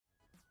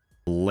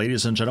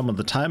Ladies and gentlemen,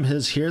 the time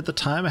is here. The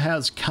time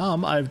has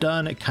come. I've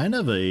done kind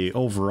of a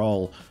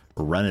overall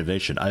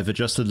renovation. I've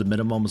adjusted the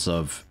minimums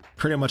of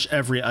pretty much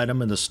every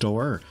item in the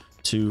store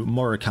to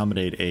more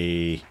accommodate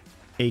a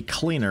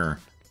cleaner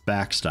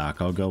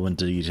backstock. I'll go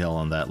into detail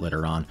on that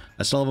later on.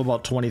 I still have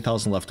about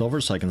 20,000 left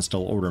over, so I can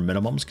still order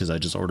minimums because I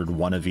just ordered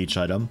one of each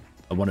item,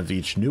 one of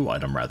each new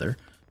item rather,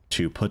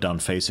 to put down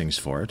facings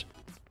for it,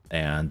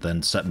 and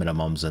then set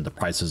minimums and the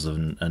prices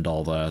and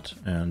all that.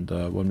 And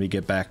when we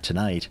get back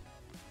tonight,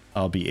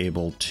 I'll be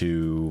able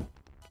to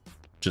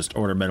just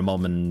order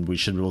minimum, and we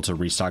should be able to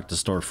restock the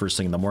store first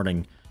thing in the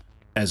morning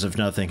as if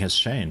nothing has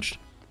changed.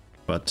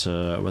 But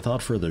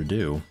without further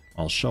ado,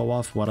 I'll show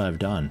off what I've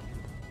done.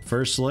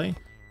 Firstly,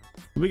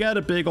 we got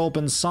a big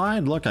open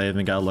sign. Look, I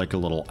even got like a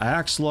little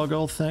axe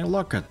logo thing.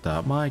 Look at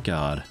that. My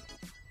God.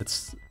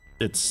 It's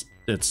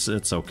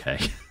okay.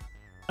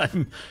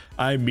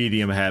 I'm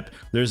medium happy.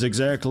 There's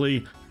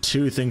exactly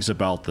two things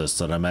about this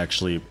that I'm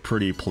actually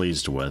pretty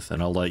pleased with,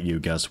 and I'll let you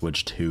guess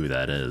which two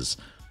that is.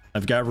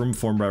 I've got room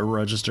for more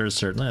registers,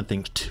 certainly. I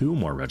think 2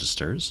 more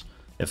registers.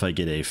 If I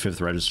get a 5th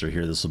register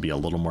here, this will be a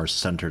little more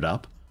centered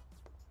up.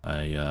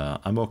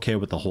 I'm okay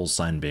with the whole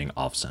sign being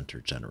off-center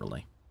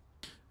generally.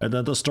 And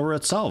then the store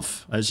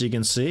itself, as you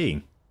can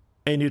see,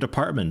 a new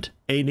department,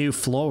 a new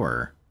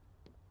floor.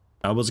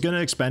 I was going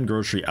to expand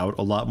grocery out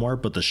a lot more,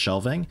 but the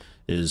shelving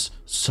is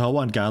so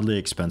ungodly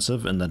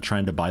expensive, and then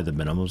trying to buy the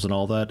minimums and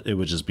all that, it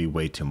would just be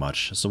way too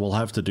much. So we'll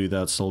have to do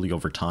that slowly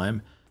over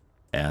time.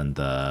 And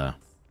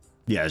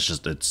yeah,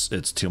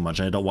 it's too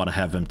much. I don't want to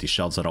have empty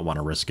shelves. I don't want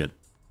to risk it.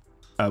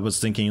 I was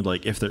thinking,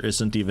 like, if there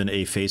isn't even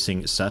a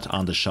facing set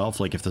on the shelf,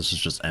 like if this is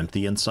just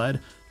empty inside,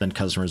 then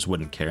customers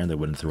wouldn't care and they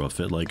wouldn't throw a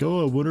fit like,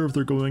 oh, I wonder if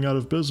they're going out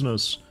of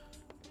business.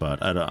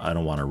 But I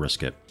don't want to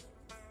risk it.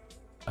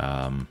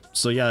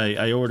 So yeah,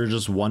 I ordered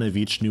just one of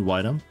each new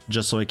item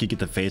just so I could get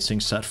the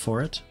facing set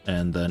for it,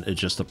 and then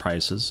adjust the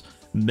prices.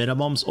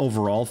 Minimums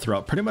overall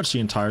throughout pretty much the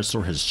entire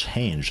store has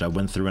changed. I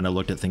went through and I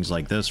looked at things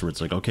like this where it's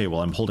like, okay,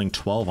 well, I'm holding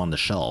 12 on the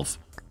shelf.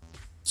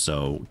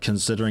 So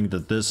considering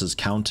that this is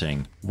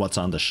counting what's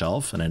on the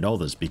shelf, and I know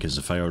this because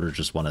if I order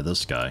just one of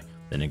this guy,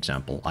 an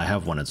example, I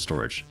have one in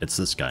storage. It's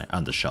this guy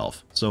on the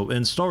shelf. So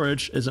in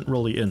storage isn't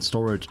really in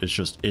storage, it's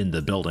just in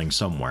the building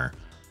somewhere.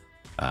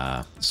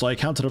 So I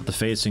counted up the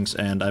facings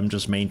and I'm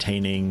just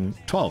maintaining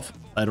 12.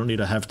 I don't need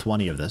to have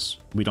 20 of this.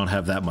 We don't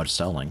have that much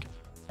selling.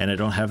 And I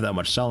don't have that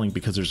much selling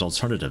because there's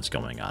alternatives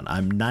going on.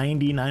 I'm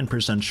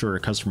 99% sure a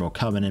customer will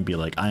come in and be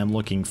like, I am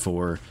looking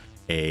for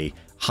a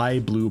high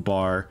blue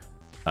bar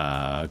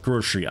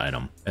grocery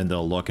item. And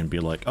they'll look and be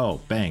like,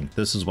 oh, bang,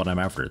 this is what I'm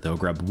after. They'll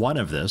grab one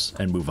of this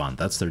and move on.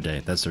 That's their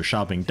day. That's their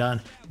shopping done.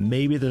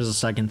 Maybe there's a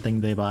second thing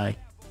they buy.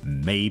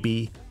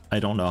 Maybe. I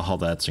don't know how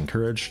that's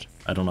encouraged.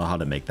 I don't know how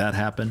to make that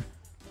happen.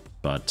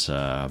 But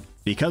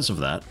because of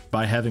that,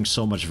 by having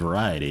so much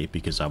variety,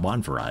 because I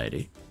want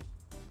variety,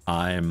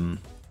 I'm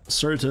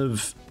sort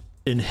of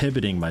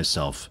inhibiting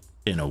myself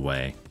in a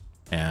way,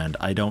 and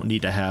I don't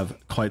need to have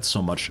quite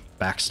so much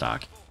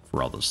backstock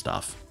for all this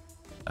stuff.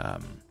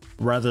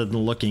 Rather than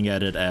looking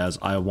at it as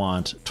I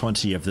want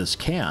 20 of this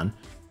can,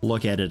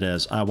 look at it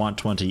as I want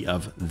 20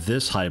 of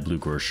this high blue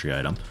grocery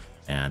item,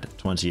 and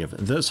 20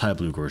 of this high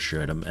blue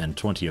grocery item, and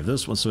 20 of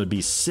this one, so it'd be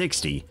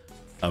 60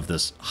 of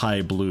this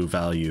high blue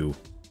value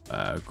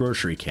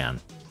grocery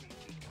can,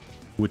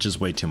 which is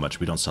way too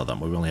much. We don't sell them.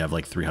 We only have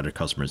like 300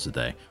 customers a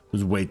day. It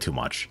was way too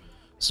much.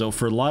 So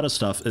for a lot of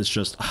stuff, it's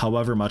just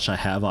however much I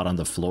have out on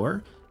the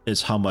floor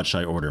is how much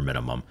I order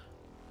minimum.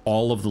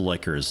 All of the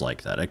liquor is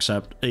like that,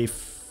 except a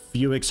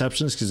few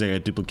exceptions because they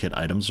got duplicate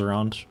items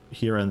around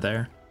here and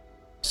there.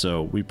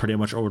 So we pretty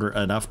much order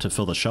enough to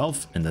fill the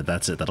shelf, and then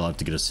that's it. That'll have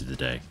to get us through the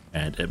day,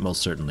 and it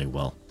most certainly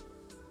will.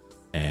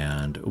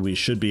 And we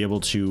should be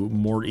able to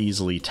more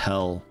easily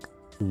tell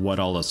what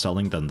all is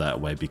selling done that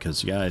way,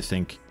 because yeah, I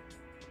think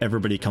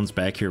everybody comes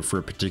back here for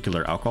a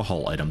particular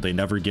alcohol item. They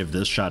never give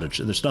this shot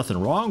a there's nothing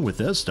wrong with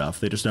this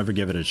stuff, they just never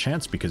give it a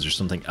chance because there's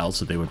something else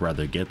that they would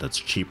rather get that's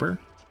cheaper.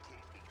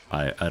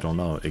 I don't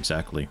know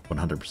exactly.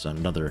 100%.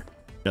 Another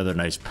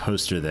nice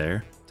poster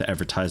there to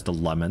advertise the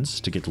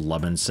lemons, to get the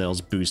lemon sales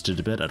boosted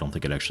a bit. I don't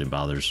think it actually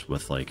bothers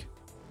with like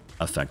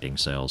affecting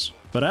sales,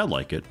 but I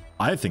like it.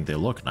 I think they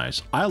look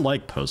nice. I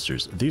like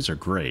posters. These are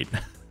great.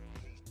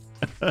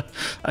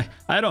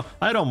 I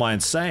don't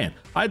mind saying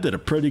I did a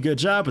pretty good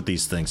job with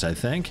these things, I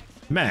think.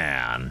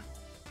 Man.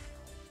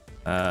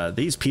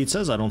 These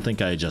pizzas, I don't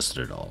think I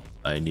adjusted at all.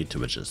 I need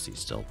to adjust these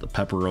still. The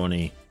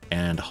pepperoni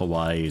and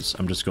Hawaii's,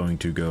 I'm just going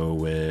to go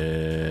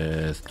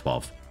with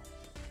 12.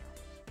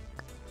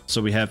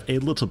 So we have a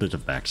little bit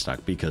of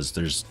backstock because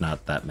there's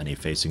not that many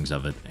facings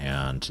of it,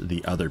 and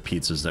the other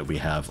pizzas that we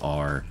have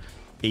are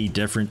a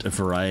different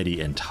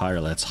variety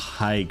entirely. That's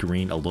high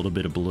green, a little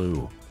bit of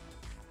blue.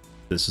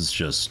 This is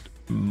just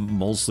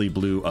mostly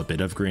blue, a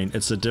bit of green.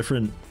 It's a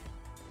different,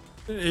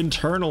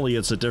 internally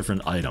it's a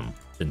different item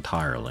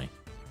entirely.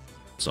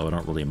 So I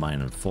don't really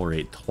mind. 4,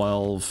 8,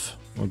 12.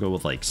 We'll go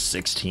with like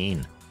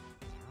 16.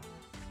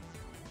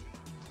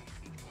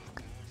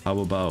 How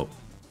about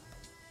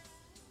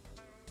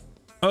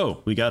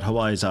Oh, we got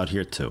Hawaii's out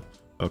here too.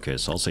 Okay,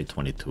 so I'll say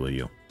 22 of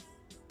you.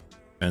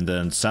 And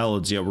then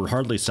salads, yeah, we're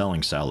hardly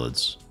selling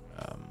salads.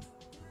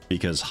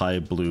 Because high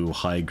blue,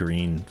 high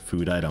green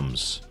food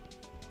items.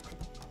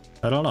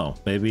 I don't know.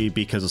 Maybe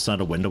because it's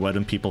not a window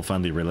item, people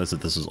finally realize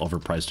that this is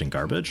overpriced and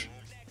garbage.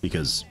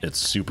 Because it's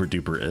super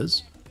duper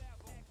is.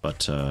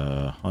 But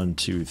 1,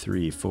 2,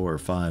 3, 4,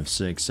 5,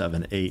 6,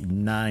 7, 8,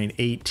 9,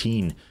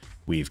 18.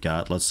 We've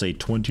got, let's say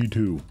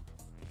 22.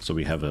 So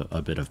we have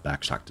a bit of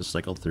backstock to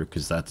cycle through,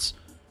 because that's,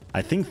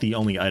 I think, the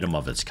only item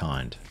of its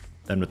kind.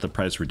 And with the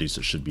price reduced,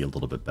 it should be a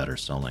little bit better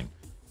selling.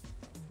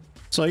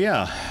 So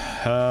yeah,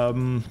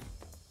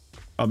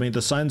 I mean,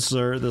 the signs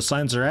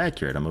are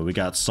accurate. I mean, we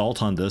got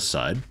salt on this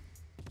side.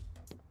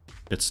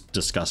 It's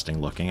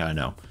disgusting looking, I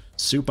know.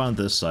 Soup on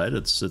this side,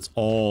 it's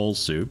all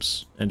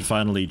soups. And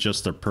finally,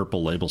 just the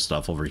purple label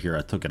stuff over here.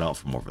 I took it out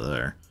from over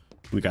there.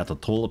 We got the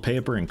toilet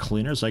paper and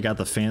cleaners. I got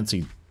the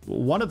fancy,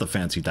 one of the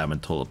fancy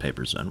diamond toilet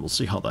papers in. We'll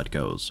see how that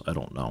goes. I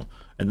don't know.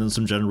 And then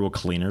some general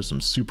cleaners, some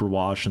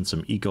superwash, and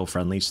some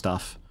eco-friendly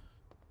stuff.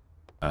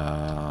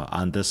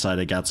 On this side,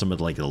 I got some of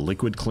like the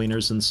liquid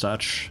cleaners and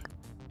such.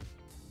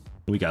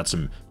 We got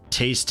some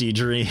tasty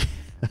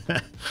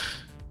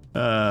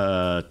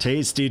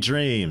tasty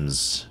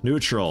dreams,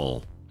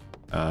 neutral,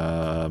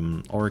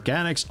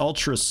 organics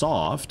ultra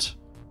soft,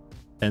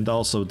 and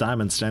also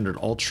diamond standard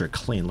ultra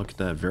clean. Look at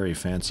that, very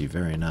fancy,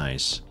 very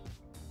nice.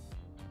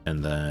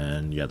 And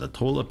then yeah, the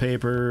toilet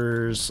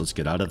papers. Let's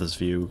get out of this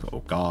view. Oh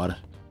god.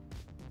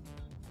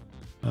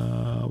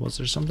 Was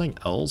there something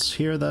else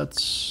here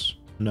that's...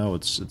 No,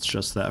 it's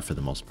just that for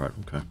the most part.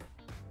 Okay.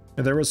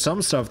 And there was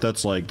some stuff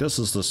that's like, this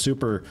is the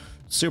super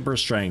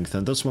strength,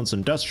 and this one's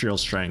industrial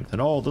strength, and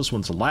oh, this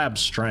one's lab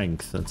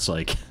strength. It's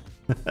like,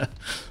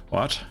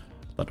 what?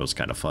 Thought it was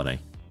kind of funny.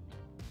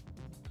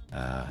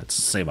 It's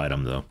the same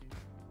item though.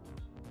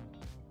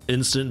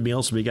 Instant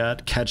meals, we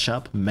got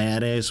ketchup,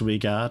 mayonnaise, we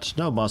got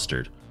no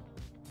mustard.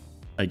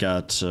 I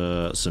got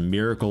some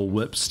Miracle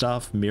Whip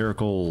stuff,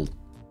 Miracle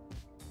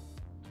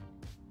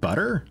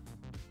butter.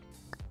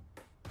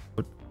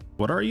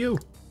 What are you?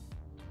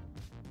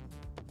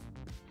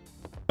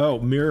 Oh,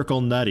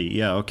 Miracle Nutty.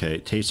 Yeah, okay.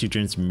 Tasty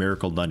Dreams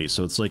Miracle Nutty.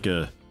 So it's like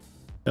a...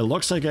 It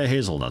looks like a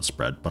hazelnut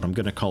spread, but I'm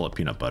going to call it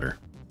peanut butter.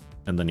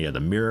 And then, yeah,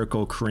 the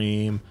Miracle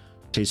Cream.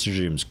 Tasty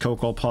Dreams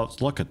Cocoa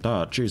Puffs. Look at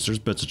that. Jeez, there's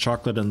bits of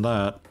chocolate in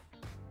that.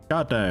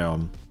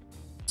 Goddamn.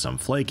 Some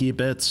flaky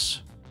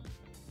bits.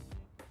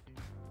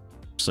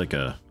 It's like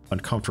a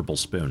uncomfortable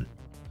spoon.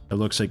 It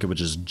looks like it would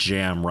just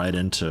jam right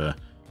into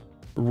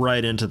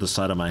the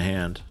side of my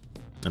hand.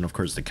 And of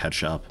course the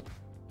ketchup.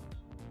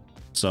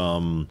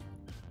 Some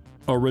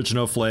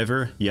original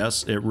flavor.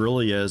 Yes, it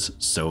really is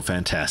so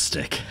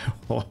fantastic.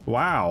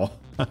 Wow.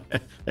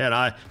 And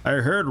I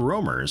heard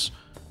rumors.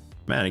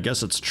 Man, I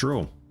guess it's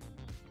true.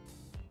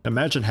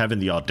 Imagine having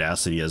the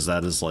audacity as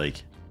that is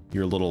like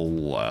your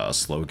little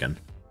slogan.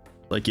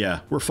 Like, yeah,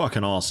 we're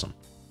fucking awesome.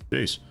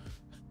 Jeez.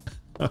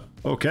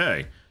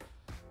 Okay.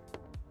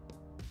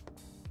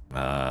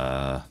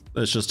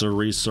 It's just a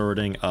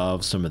resorting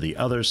of some of the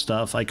other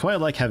stuff. I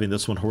quite like having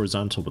this one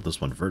horizontal with this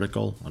one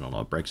vertical. I don't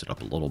know, it breaks it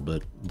up a little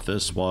bit.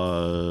 This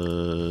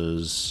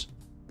was...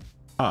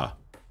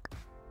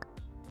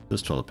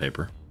 this toilet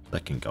paper.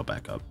 That can go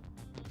back up.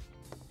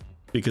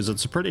 Because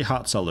it's a pretty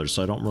hot seller,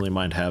 so I don't really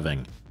mind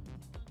having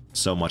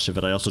so much of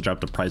it. I also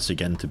dropped the price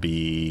again to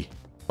be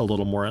a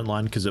little more in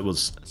line, because it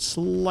was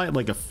slightly,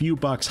 like a few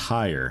bucks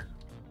higher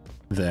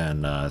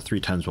than 3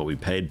 times what we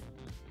paid.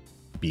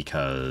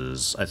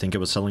 Because I think it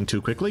was selling too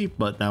quickly,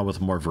 but now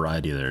with more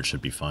variety there, it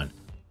should be fine.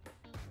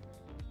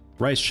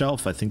 Rice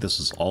shelf, I think this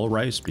is all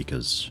rice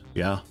because,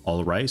 yeah,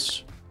 all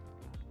rice.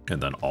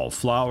 And then all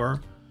flour.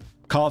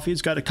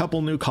 Coffee's got a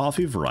couple new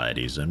coffee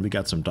varieties, and we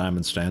got some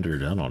diamond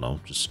standard, I don't know,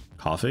 just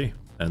coffee.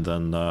 And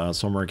then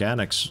some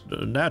organics,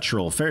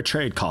 natural, fair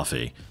trade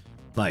coffee.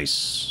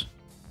 Nice.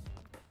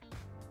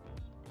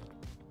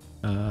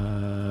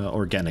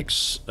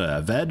 Organics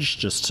veg,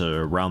 just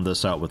to round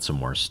this out with some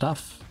more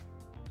stuff.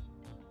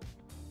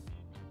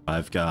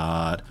 I've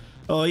got,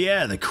 oh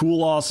yeah, the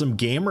cool, awesome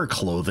gamer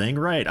clothing,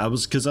 right?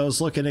 Because I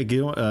was looking at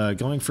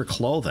going for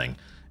clothing,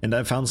 and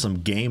I found some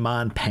Game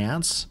On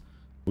pants.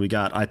 We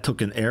got, I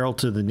took an arrow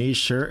to the knee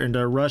shirt and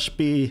a Rush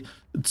B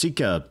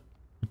Zika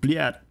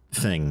Bliat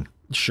thing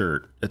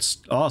shirt. It's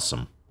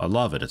awesome. I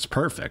love it. It's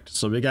perfect.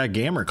 So we got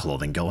gamer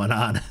clothing going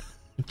on.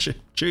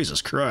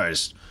 Jesus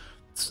Christ.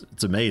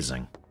 It's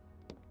amazing.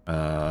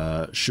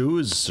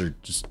 Shoes are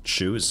just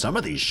shoes. Some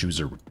of these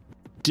shoes are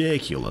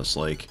ridiculous.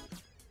 Like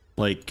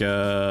what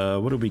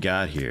do we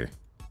got here?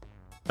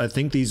 I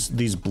think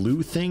these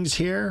blue things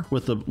here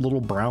with the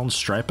little brown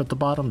stripe at the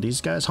bottom,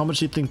 these guys, how much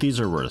do you think these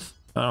are worth?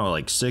 I don't know,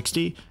 like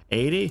 60,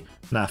 80?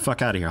 Nah,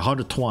 fuck out of here,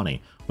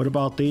 120. What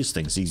about these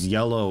things? These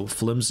yellow,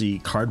 flimsy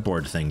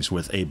cardboard things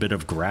with a bit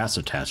of grass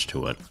attached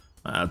to it.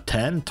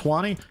 10,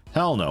 20?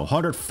 Hell no,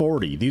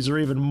 140. These are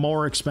even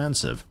more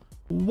expensive.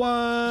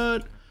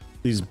 What?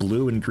 These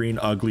blue and green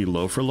ugly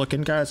loafer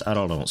looking guys, I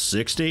don't know,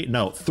 60?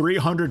 No,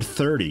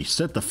 330.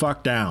 Sit the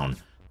fuck down.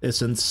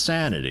 It's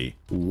insanity.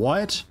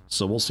 What?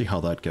 So we'll see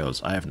how that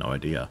goes. I have no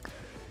idea.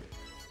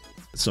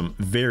 Some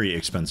very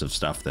expensive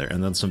stuff there.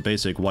 And then some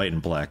basic white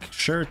and black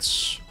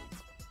shirts.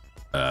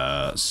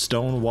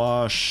 Stone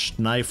wash,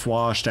 knife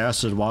washed,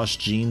 acid wash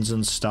jeans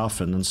and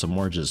stuff. And then some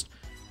more just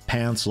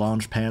pants,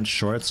 lounge pants,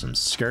 shorts, and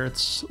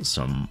skirts.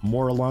 Some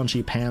more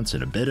loungy pants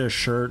and a bit of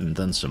shirt. And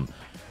then some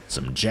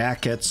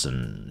jackets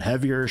and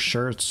heavier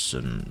shirts.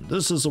 And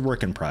this is a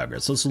work in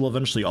progress. This will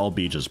eventually all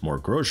be just more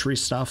grocery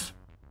stuff.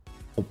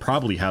 We'll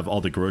probably have all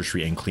the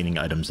grocery and cleaning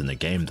items in the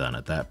game then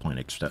at that point,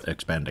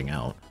 expanding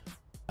out.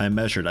 I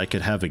measured I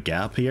could have a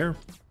gap here,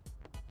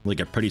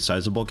 like a pretty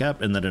sizable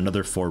gap, and then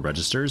another 4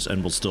 registers,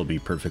 and we'll still be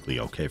perfectly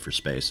okay for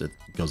space. It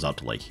goes out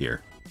to like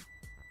here.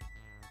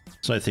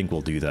 So I think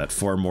we'll do that.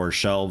 4 more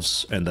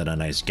shelves, and then a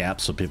nice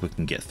gap so people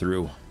can get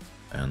through.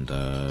 And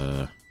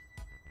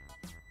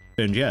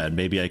yeah,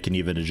 maybe I can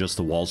even adjust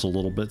the walls a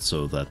little bit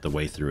so that the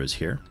way through is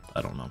here.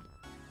 I don't know.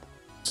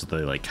 So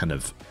they like kind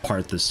of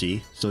part the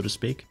sea, so to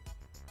speak.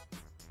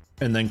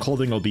 And then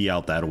clothing will be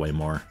out that way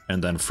more,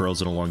 and then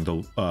frozen along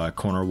the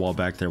corner wall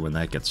back there when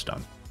that gets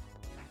done.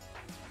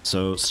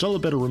 So still a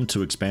bit of room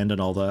to expand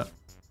and all that.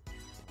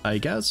 I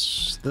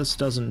guess this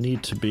doesn't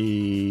need to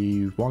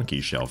be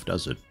wonky shelf,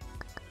 does it?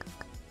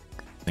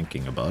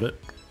 Thinking about it.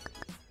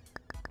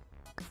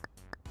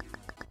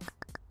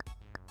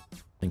 I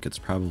think it's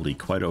probably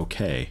quite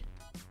okay,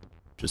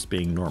 just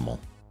being normal.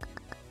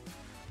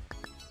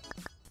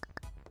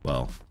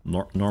 Well,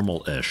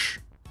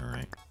 normal-ish. All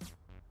right.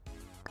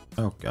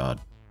 Oh god.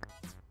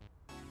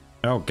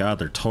 Oh god,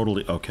 they're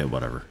totally okay.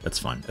 Whatever, it's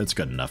fine. It's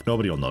good enough.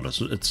 Nobody will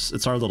notice.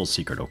 It's our little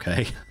secret,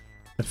 okay?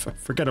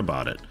 Forget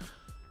about it.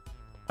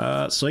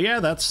 So yeah,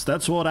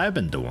 that's what I've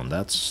been doing.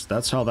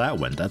 That's how that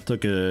went. That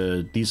took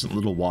a decent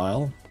little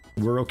while.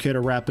 We're okay to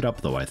wrap it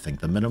up though. I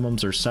think the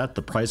minimums are set.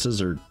 The prices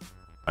are,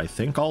 I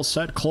think, all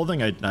set.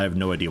 Clothing, I have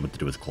no idea what to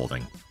do with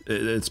clothing.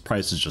 Its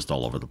price is just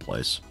all over the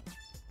place.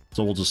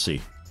 So we'll just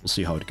see. We'll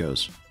see how it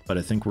goes. But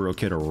I think we're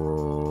okay to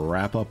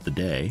wrap up the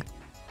day.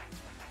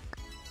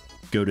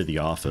 Go to the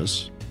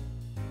office.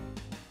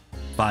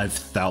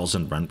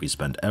 5,000 rent we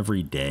spend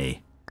every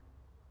day.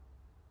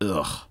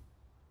 Ugh.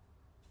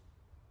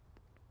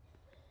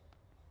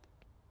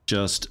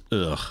 Just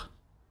ugh.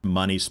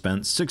 Money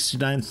spent.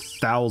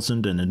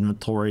 69,000 in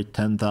inventory,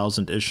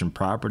 10,000-ish in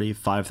property,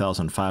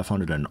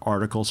 5,500 in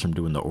articles from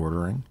doing the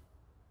ordering.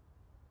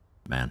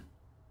 Man,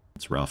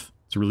 it's rough.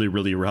 It's really,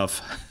 really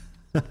rough.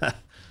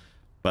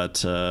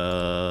 But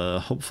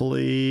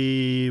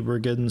hopefully we're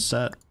getting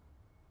set.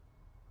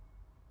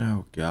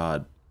 Oh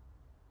god.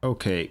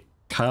 Okay,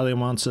 Kylie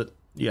wants it.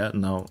 Yeah,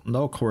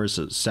 no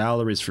courses.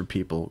 Salaries for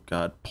people.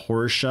 God,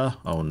 Portia.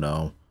 Oh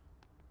no.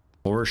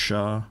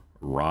 Portia,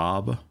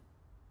 Rob.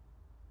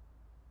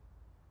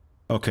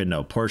 Okay,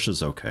 no,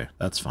 Portia's okay.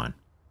 That's fine.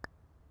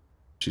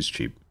 She's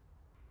cheap.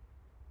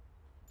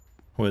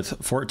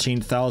 With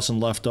 14,000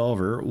 left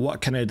over,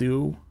 what can I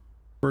do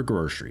for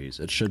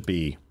groceries? It should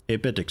be a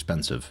bit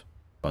expensive,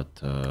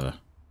 but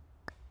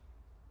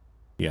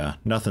yeah,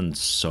 nothing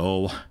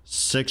so...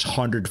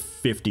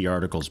 650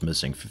 articles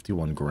missing,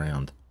 51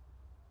 grand.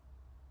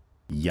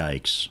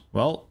 Yikes.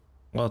 Well,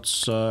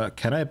 let's,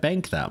 can I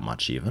bank that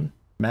much even?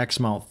 Max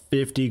amount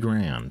 50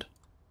 grand.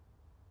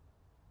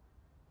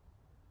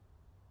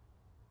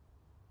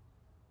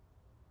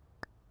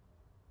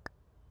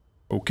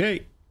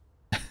 Okay.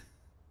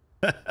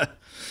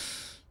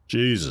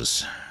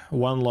 Jesus.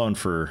 One loan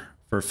for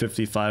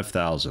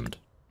 55,000.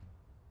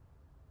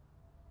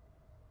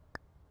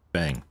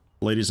 Bang.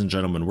 Ladies and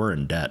gentlemen, we're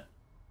in debt.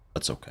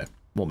 That's okay.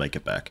 We'll make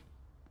it back.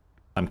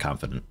 I'm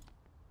confident.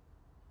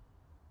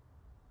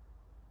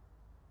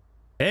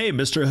 Hey,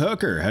 Mr.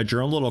 Hooker, had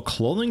your own little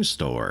clothing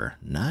store.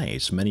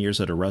 Nice. Many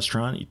years at a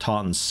restaurant. You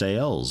taught in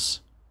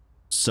sales.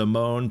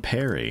 Simone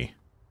Perry.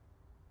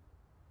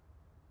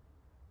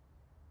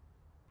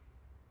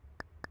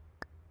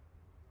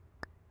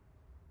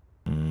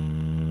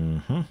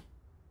 Mm-hmm.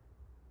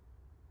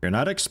 You're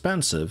not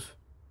expensive,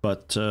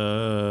 but,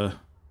 yeah,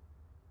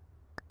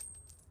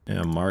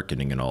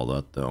 marketing and all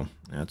that though.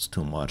 That's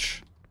too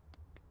much.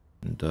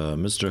 And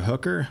Mr.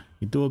 Hooker,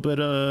 you do a bit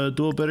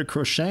of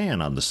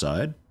crocheting on the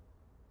side.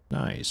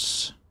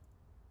 Nice.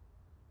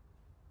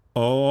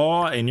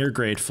 Oh, and you're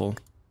grateful.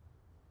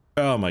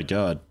 Oh my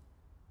god.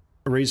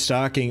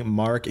 Restocking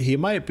Mark. He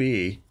might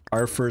be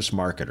our first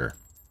marketer.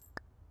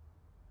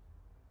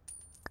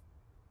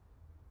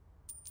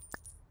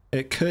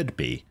 It could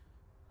be.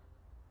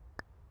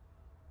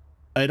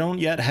 I don't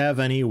yet have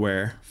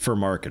anywhere for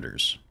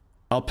marketers.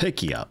 I'll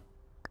pick you up.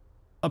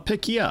 I'll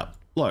pick you up.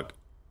 Look,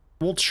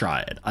 we'll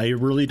try it. I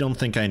really don't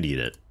think I need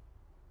it,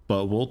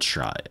 but we'll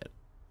try it.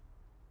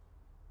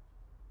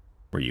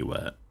 Where you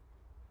at?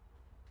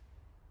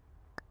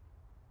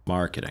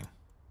 Marketing.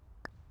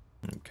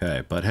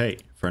 Okay, but hey,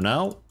 for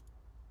now,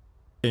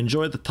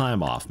 enjoy the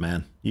time off,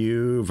 man.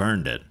 You've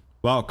earned it.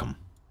 Welcome.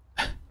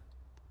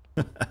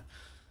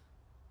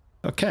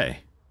 Okay.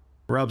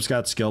 Rob's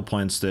got skill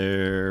points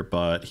there,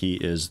 but he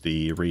is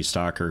the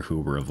restocker who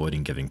we're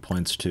avoiding giving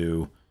points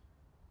to.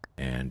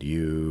 And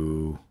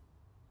you...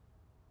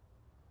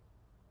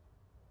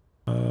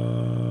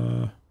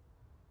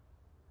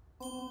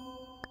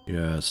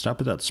 Yeah, stop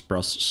with that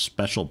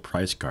special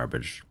price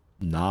garbage.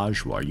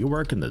 Najwa, you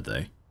working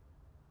today?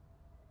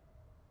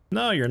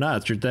 No, you're not.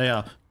 It's your day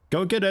off.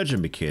 Go get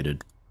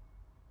educated.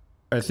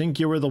 I think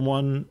you were the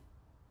one...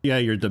 Yeah,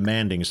 you're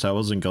demanding, so I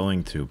wasn't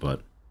going to,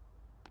 but...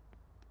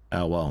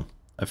 Oh, well.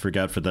 I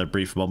forgot for that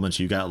brief moment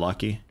you got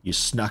lucky. You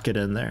snuck it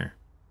in there.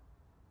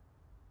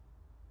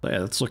 But yeah,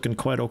 that's looking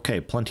quite okay.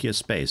 Plenty of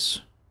space.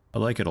 I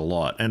like it a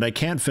lot. And I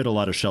can fit a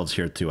lot of shelves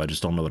here, too. I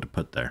just don't know what to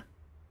put there.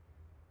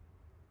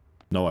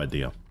 No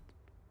idea.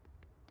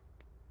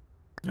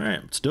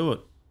 Alright, let's do it.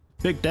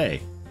 Big day.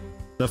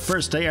 The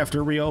first day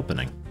after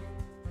reopening.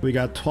 We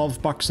got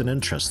 12 bucks in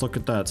interest. Look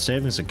at that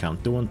savings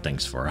account doing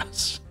things for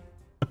us.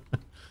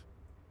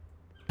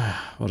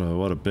 What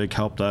a big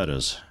help that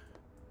is.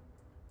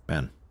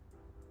 Man.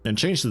 And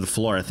change to the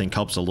floor I think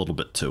helps a little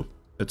bit too.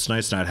 It's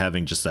nice not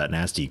having just that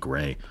nasty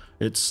gray.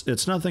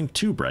 It's nothing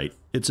too bright.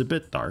 It's a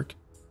bit dark.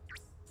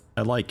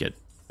 I like it.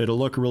 It'll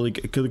look really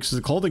good. Because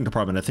the clothing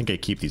department, I think I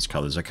keep these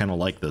colors. I kind of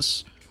like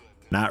this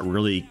not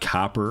really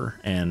copper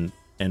and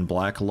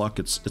black look.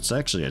 It's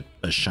actually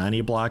a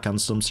shiny black on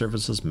some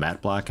surfaces,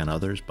 matte black on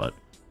others, but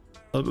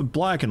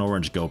black and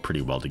orange go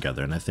pretty well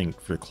together, and I think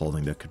for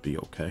clothing that could be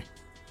okay.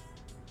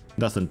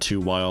 Nothing too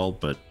wild,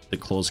 but the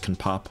clothes can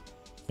pop,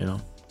 you know?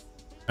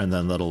 And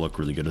then that'll look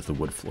really good at the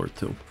wood floor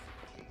too.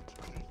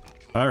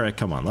 Alright,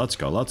 come on, let's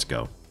go, let's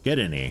go. Get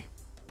in here.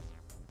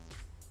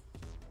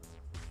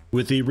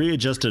 With the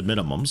readjusted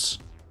minimums,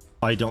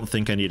 I don't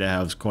think I need to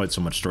have quite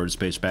so much storage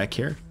space back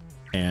here.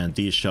 And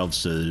these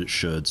shelves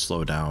should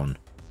slow down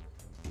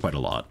quite a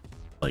lot.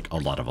 Like, a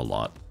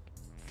lot.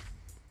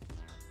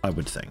 I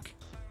would think.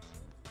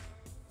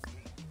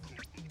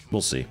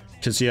 We'll see.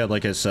 Because, yeah,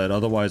 like I said,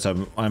 otherwise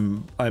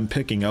I'm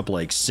picking up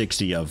like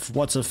 60 of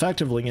what's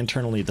effectively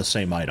internally the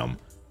same item.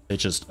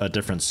 It's just a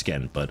different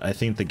skin, but I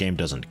think the game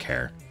doesn't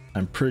care.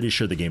 I'm pretty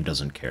sure the game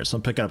doesn't care. So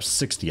I'm picking up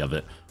 60 of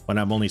it when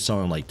I'm only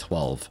selling like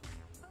 12.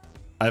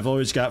 I've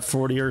always got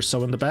 40 or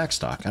so in the back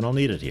stock. I don't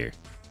need it here.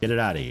 Get it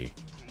out of here.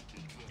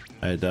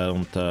 I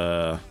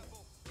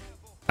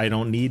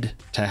don't need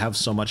to have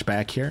so much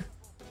back here.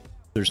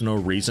 There's no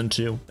reason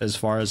to, as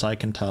far as I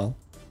can tell.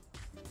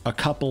 A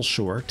couple,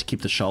 sure, to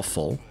keep the shelf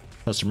full.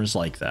 Customers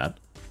like that.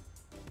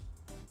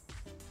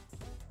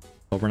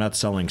 But we're not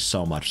selling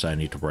so much that I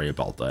need to worry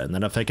about that. And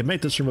then if I can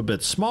make this room a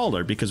bit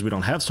smaller because we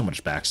don't have so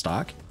much back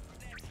stock,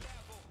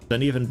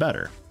 then even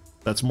better.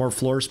 That's more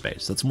floor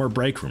space. That's more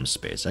break room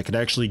space. I could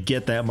actually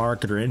get that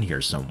marketer in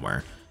here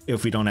somewhere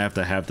if we don't have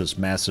to have this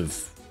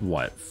massive,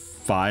 what,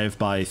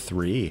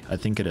 5x3, I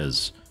think it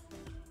is,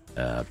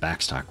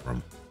 backstock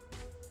room.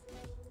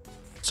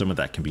 Some of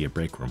that can be a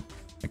break room.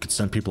 I could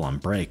send people on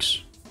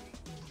breaks.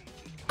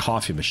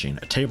 Coffee machine,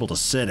 a table to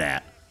sit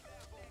at.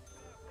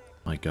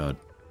 My god.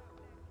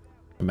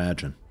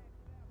 Imagine.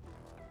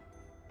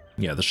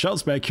 Yeah, the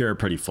shelves back here are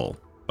pretty full,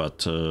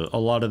 but a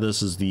lot of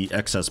this is the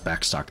excess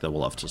backstock that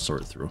we'll have to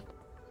sort through.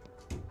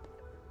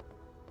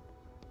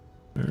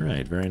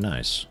 Alright, very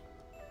nice.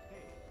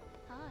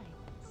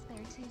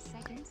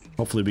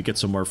 Hopefully we get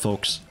some more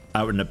folks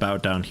out and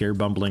about down here,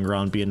 bumbling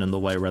around, being in the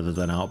way rather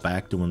than out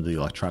back doing the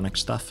electronic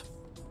stuff.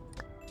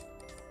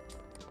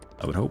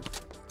 I would hope.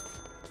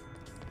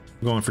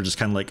 I'm going for just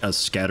kind of like a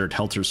scattered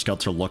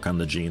helter-skelter look on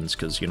the jeans,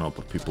 because you know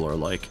what people are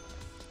like.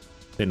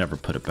 They never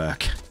put it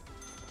back.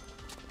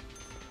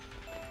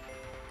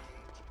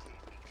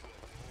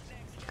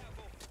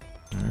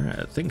 Alright,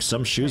 I think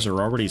some shoes are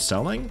already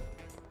selling.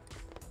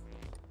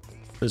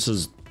 This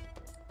is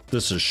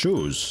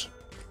shoes.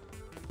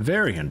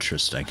 Very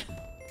interesting.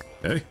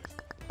 Okay.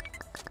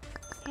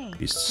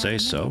 You say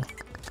so.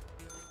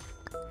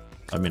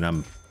 I mean,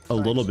 I'm a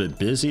little bit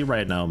busy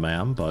right now,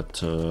 ma'am, but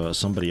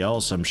somebody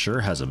else I'm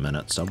sure has a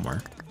minute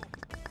somewhere.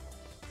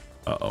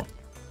 Uh-oh.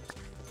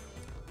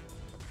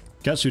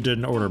 Guess who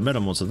didn't order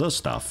minimums of this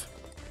stuff?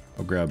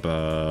 I'll grab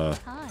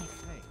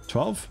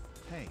 12?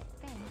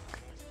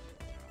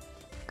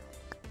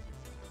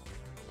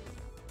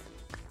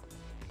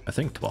 I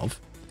think 12.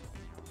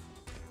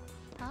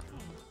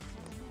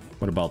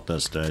 What about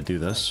this? Did I do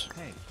this?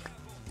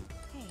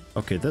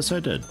 Okay, this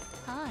I did.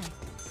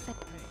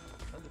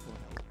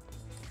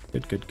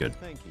 Good, good, good.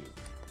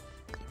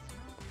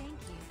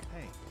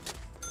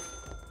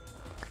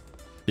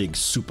 Big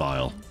soup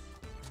aisle.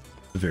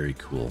 Very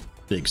cool.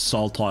 Big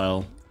salt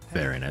aisle.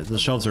 Very nice. The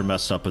shelves are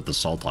messed up at the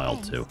salt aisle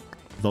too.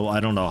 Though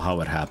I don't know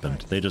how it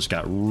happened. They just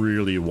got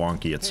really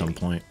wonky at some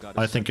point.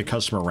 I think a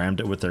customer rammed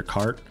it with their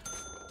cart.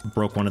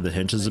 Broke one of the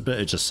hinges a bit.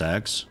 It just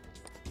sags.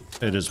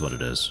 It is what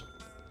it is.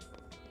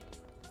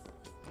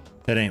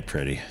 It ain't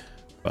pretty.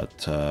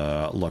 But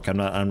look, I'm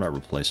not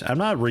replacing. I'm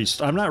not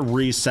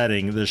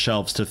resetting the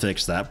shelves to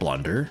fix that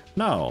blunder.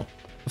 No.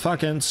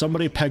 Fucking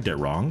somebody pegged it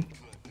wrong.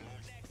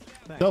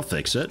 They'll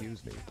fix it.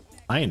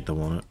 I ain't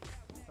doing it.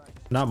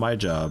 Not my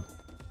job.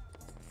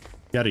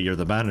 Yeti, you're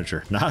the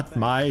manager. Not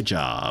my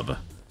job.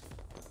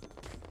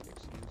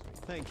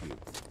 Thank you.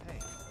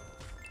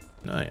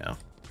 Oh yeah.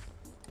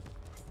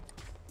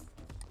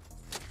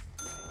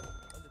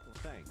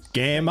 Thanks.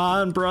 Game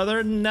on,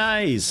 brother.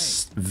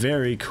 Nice.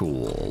 Very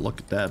cool. Look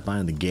at that,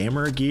 buying the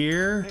gamer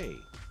gear. Hey,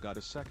 got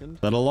a second?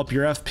 That'll up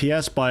your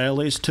FPS by at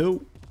least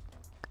 2.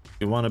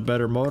 You want a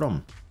better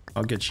modem?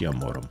 I'll get you a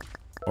modem.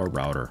 Or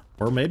router.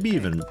 Or maybe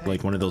even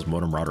like one of those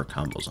modem router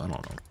combos. I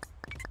don't know.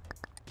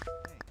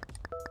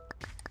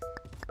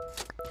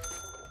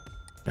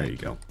 There you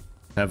go.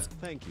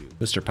 Thank you.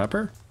 Mr.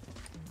 Pepper?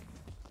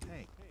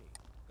 Hey,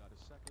 got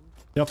a second?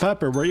 Yo,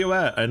 Pepper, where you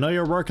at? I know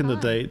you're working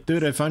today.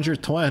 Dude, I found your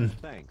twin.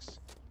 Thanks.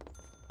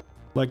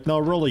 Like, no,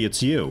 really,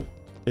 it's you.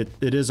 It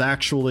is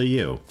actually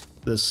you.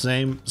 The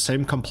same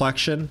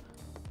complexion.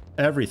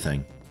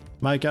 Everything.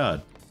 My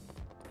god.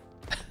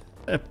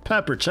 Hey,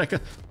 Pepper, take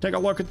a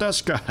look at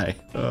this guy.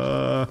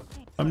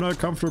 I'm not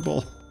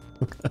comfortable.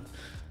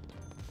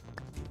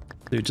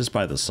 Dude, just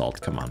buy the salt,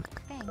 come on.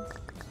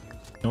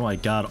 Oh my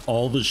god,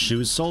 all the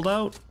shoes sold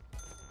out?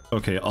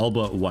 Okay, all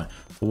but one.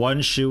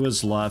 One shoe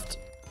is left.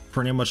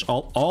 Pretty much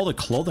all the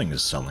clothing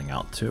is selling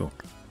out too.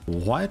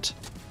 What?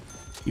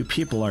 You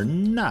people are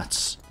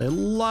nuts. They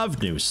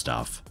love new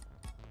stuff.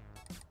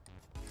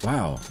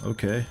 Wow,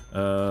 okay.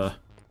 I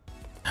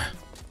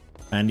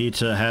need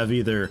to have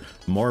either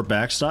more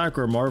backstock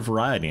or more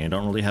variety. I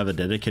don't really have a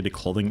dedicated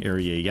clothing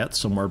area yet,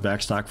 so more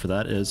backstock for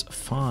that is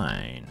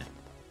fine.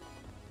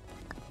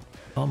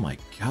 Oh my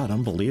god,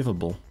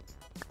 unbelievable.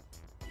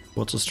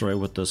 What's the story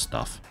with this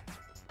stuff?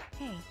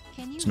 Hey,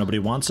 can you So nobody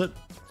wants it?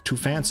 Too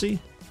fancy?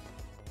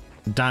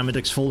 Diamond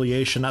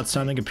exfoliation not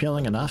sounding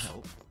appealing enough?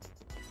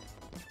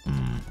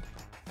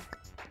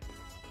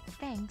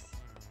 Thanks.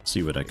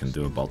 See what I can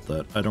do about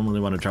that. I don't really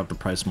want to drop the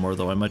price more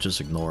though, I might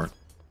just ignore it.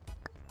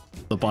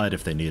 They'll buy it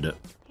if they need it.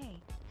 Hey,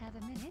 have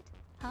a minute?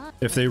 Huh?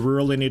 If they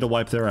really need to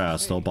wipe their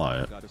ass, they'll buy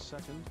it. Got a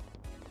second?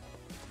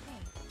 Hey,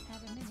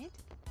 have a minute?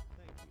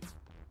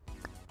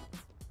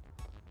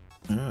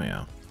 Oh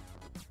yeah.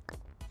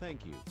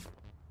 Thank you.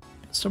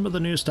 Some of the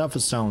new stuff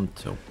is selling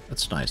too.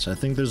 That's nice. I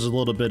think there's a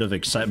little bit of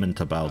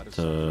excitement about Thank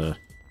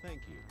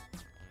you.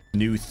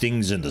 new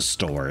things in the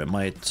store. It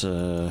might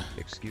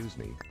Excuse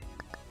me.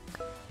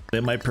 they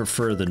might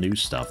prefer the new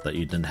stuff that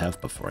you didn't have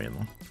before, you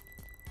know.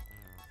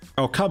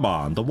 Oh, come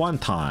on, the one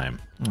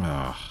time.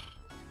 Ugh.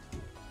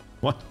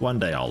 One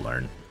day I'll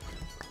learn.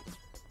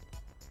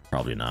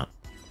 Probably not.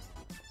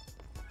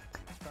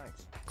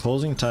 Thanks.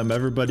 Closing time,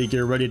 everybody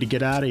get ready to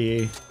get out of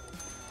here.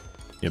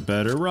 You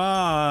better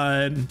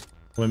run.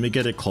 When we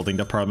get a clothing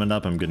department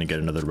up, I'm gonna get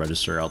another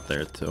register out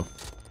there too.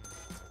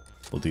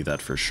 We'll do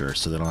that for sure,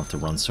 so they don't have to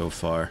run so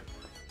far.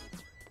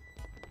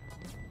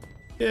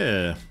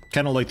 Yeah,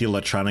 kind of like the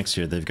electronics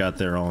here. They've got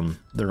their own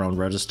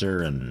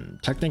register,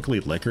 and technically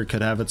liquor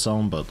could have its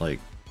own, but like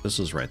this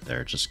is right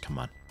there. Just come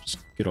on, just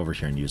get over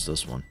here and use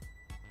this one.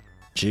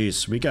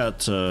 Jeez, we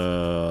got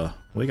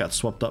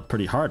swept up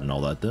pretty hard and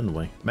all that, didn't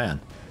we? Man,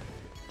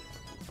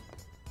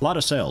 a lot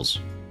of sales.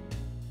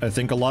 I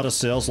think a lot of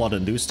sales, a lot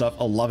of new stuff.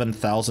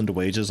 11,000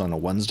 wages on a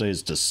Wednesday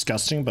is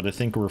disgusting, but I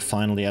think we're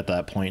finally at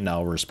that point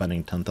now where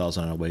spending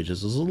 10,000 on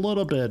wages is a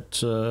little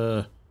bit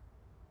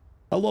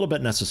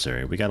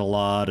necessary. We got a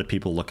lot of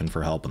people looking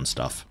for help and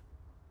stuff.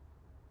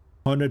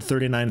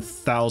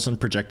 139,000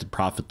 projected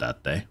profit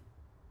that day.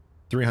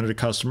 300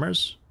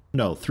 customers?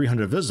 No,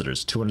 300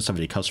 visitors,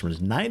 270 customers,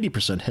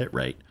 90% hit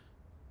rate.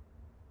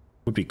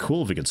 Would be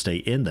cool if we could stay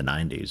in the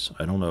 90s.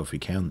 I don't know if we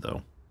can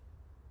though.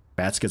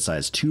 Basket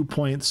size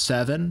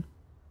 2.7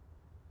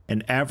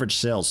 and average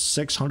sales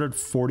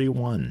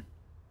 641.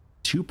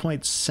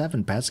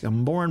 2.7 basket.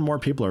 More and more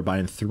people are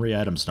buying 3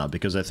 items now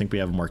because I think we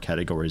have more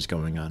categories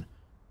going on.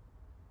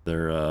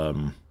 They're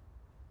a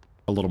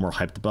little more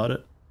hyped about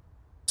it.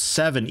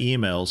 7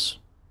 emails.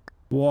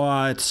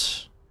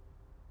 What?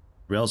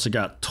 We also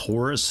got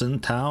tourists in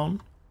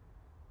town.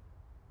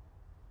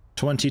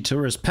 20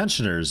 tourist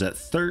pensioners at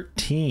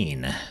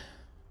 13.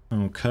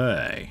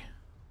 Okay.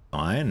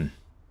 Fine.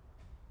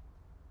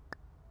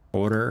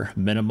 Order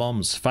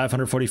minimums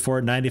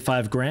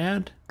 544.95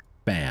 grand.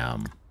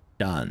 Bam.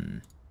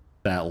 Done.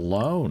 That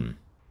loan.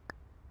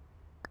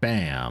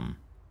 Bam.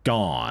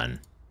 Gone.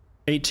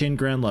 18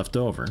 grand left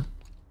over.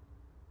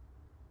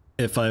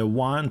 If I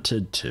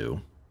wanted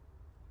to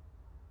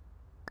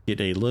get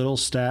a little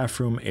staff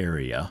room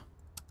area,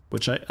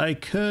 which I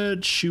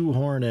could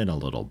shoehorn in a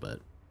little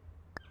bit.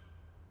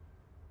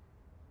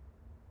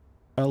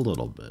 A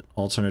little bit.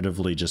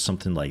 Alternatively, just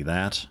something like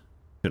that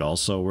could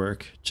also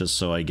work, just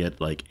so I get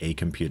like a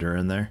computer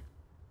in there.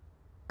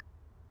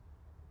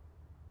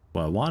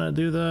 Well, I want to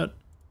do that.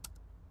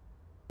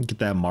 Get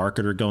that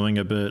marketer going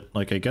a bit.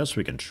 Like, I guess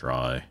we can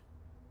try.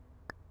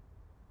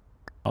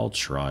 I'll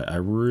try. I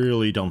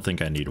really don't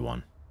think I need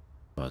one.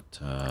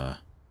 But,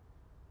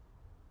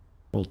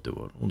 we'll do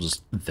it. We'll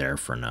just there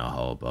for now.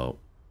 How about?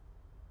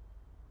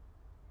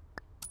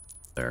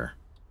 There.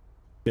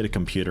 Get a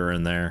computer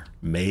in there.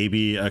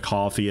 Maybe a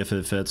coffee if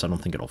it fits. I don't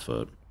think it'll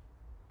fit.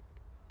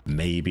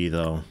 Maybe,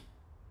 though.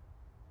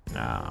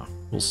 Nah,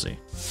 we'll see.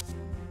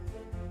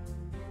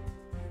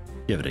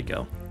 Give it a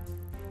go.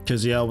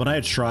 Because, yeah, when I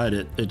tried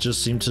it, it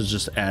just seemed to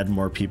just add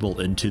more people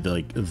into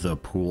the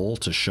pool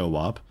to show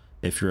up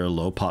if you're a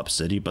low pop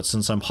city. But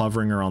since I'm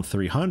hovering around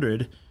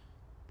 300,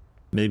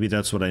 Maybe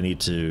that's what I need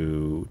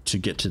to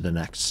get to the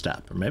next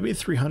step. Or maybe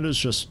 300 is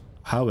just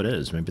how it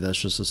is. Maybe that's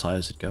just as high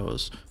as it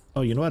goes.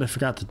 Oh, you know what I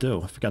forgot to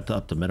do? I forgot to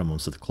up the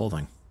minimums of the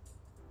clothing.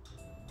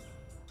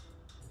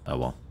 Oh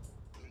well.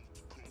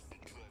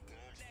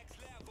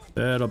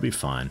 That'll be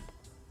fine.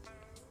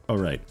 All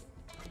right.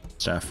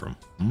 Staff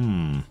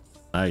room.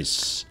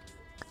 Nice.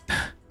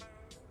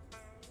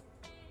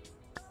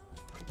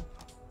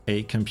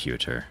 A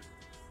computer.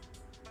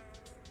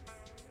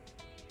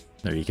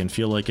 There, you can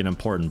feel like an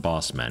important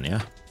boss man,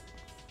 yeah?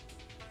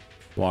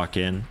 Walk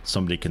in,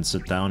 somebody can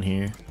sit down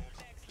here.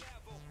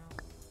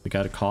 We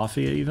got a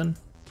coffee even?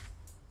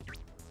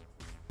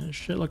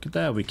 Shit, look at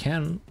that. We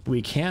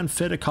can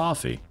fit a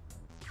coffee.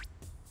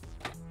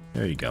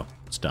 There you go.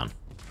 It's done.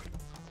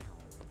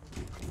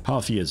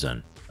 Coffee is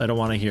in. I don't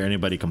want to hear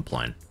anybody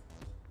complain.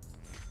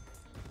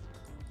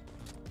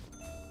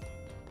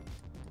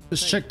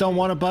 This chick don't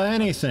want to buy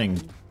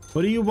anything.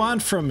 What do you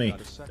want from me?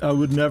 I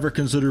would never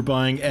consider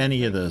buying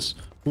any of this.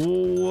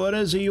 What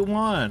is it you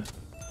want?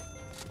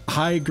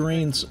 High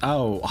green's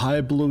out. High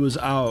blue is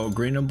out.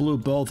 Green and blue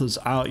both is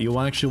out. You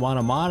actually want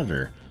a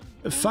monitor.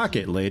 Fuck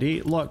it,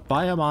 lady. Look,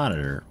 buy a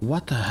monitor.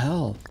 What the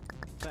hell?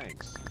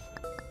 Thanks.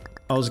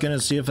 I was gonna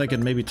see if I could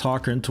maybe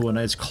talk her into a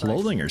nice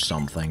clothing or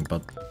something,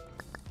 but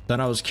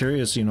then I was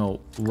curious, you know,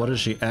 what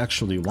does she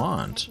actually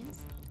want?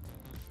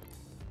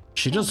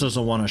 She just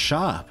doesn't want to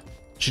shop.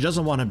 She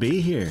doesn't want to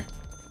be here.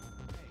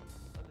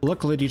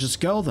 Look, lady,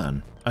 just go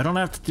then. I don't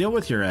have to deal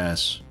with your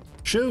ass.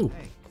 Shoo!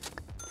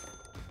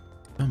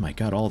 Oh my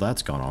god, all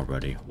that's gone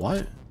already.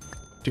 What?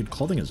 Dude,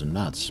 clothing is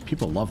nuts.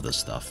 People love this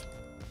stuff.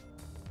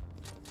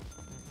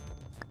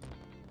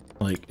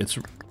 Like, it's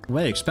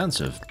way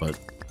expensive, but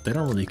they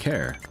don't really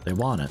care. They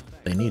want it.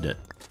 They need it.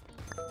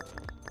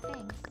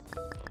 Thanks.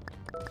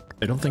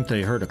 I don't think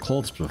they heard of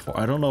clothes before.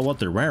 I don't know what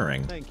they're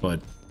wearing, but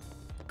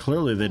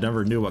clearly they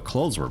never knew what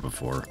clothes were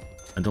before.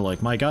 And they're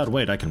like, my god,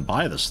 wait, I can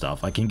buy this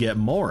stuff. I can get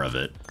more of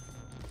it.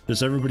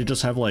 Does everybody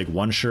just have like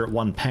one shirt,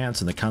 one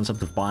pants, and the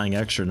concept of buying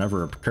extra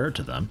never occurred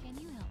to them?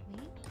 Can you help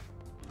me?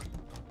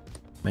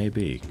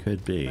 Maybe,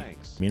 could be.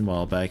 Thanks.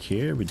 Meanwhile, back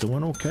here, we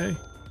doing okay?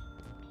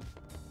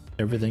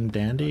 Everything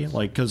dandy?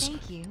 Like, cause,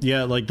 Thank you.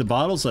 yeah, like the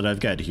bottles that I've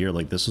got here,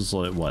 like this is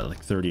like, what,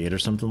 like 38 or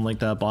something like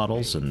that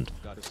bottles, and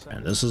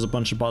this is a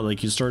bunch of bottles,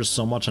 like you store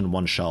so much on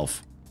one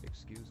shelf.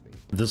 Excuse me.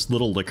 This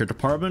little liquor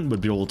department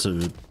would be able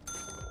to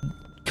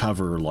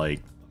cover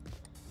like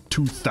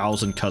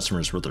 2,000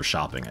 customers worth of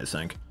shopping, I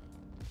think.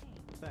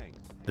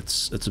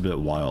 Thanks. It's a bit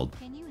wild.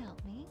 Can you help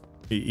me?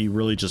 You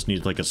really just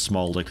need like a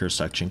small liquor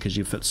section because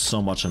you fit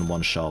so much on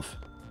one shelf,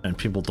 and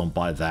people don't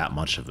buy that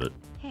much of it.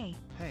 Hey.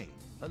 Hey,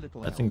 a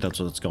little I help. think that's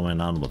what's going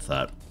on with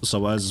that.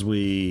 So as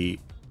we,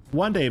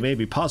 one day,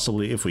 maybe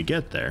possibly if we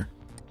get there,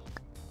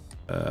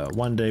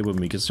 one day when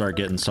we can start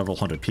getting several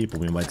hundred people,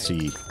 we might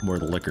see more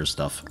of the liquor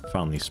stuff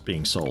finally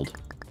being sold.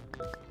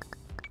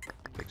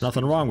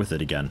 Nothing wrong with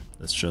it again.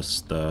 It's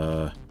just,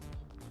 yeah,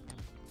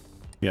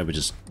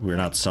 we're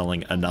not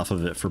selling enough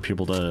of it for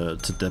people to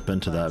dip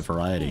into that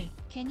variety. Hey.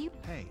 Can you?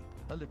 Hey,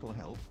 a little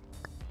help.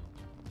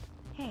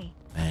 Hey.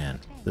 Man,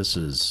 this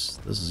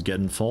is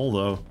getting full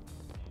though.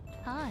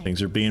 Hi.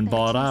 Things are being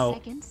bought 13 out.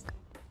 seconds.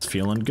 It's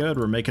feeling good.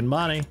 We're making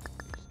money.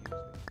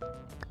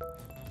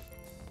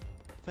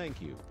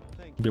 Thank you.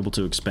 Thank Be able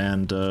to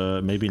expand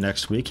maybe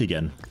next week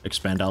again.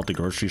 Expand out the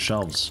grocery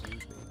shelves.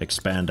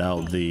 Expand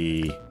out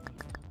the...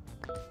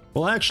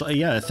 Well, actually,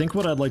 yeah, I think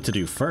what I'd like to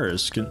do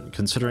first,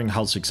 considering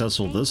how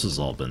successful this has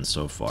all been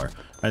so far,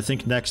 I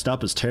think next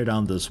up is tear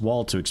down this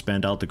wall to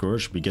expand out the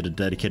grocery. We get a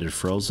dedicated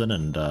frozen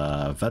and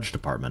veg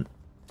department.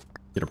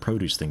 Get a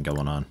produce thing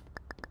going on.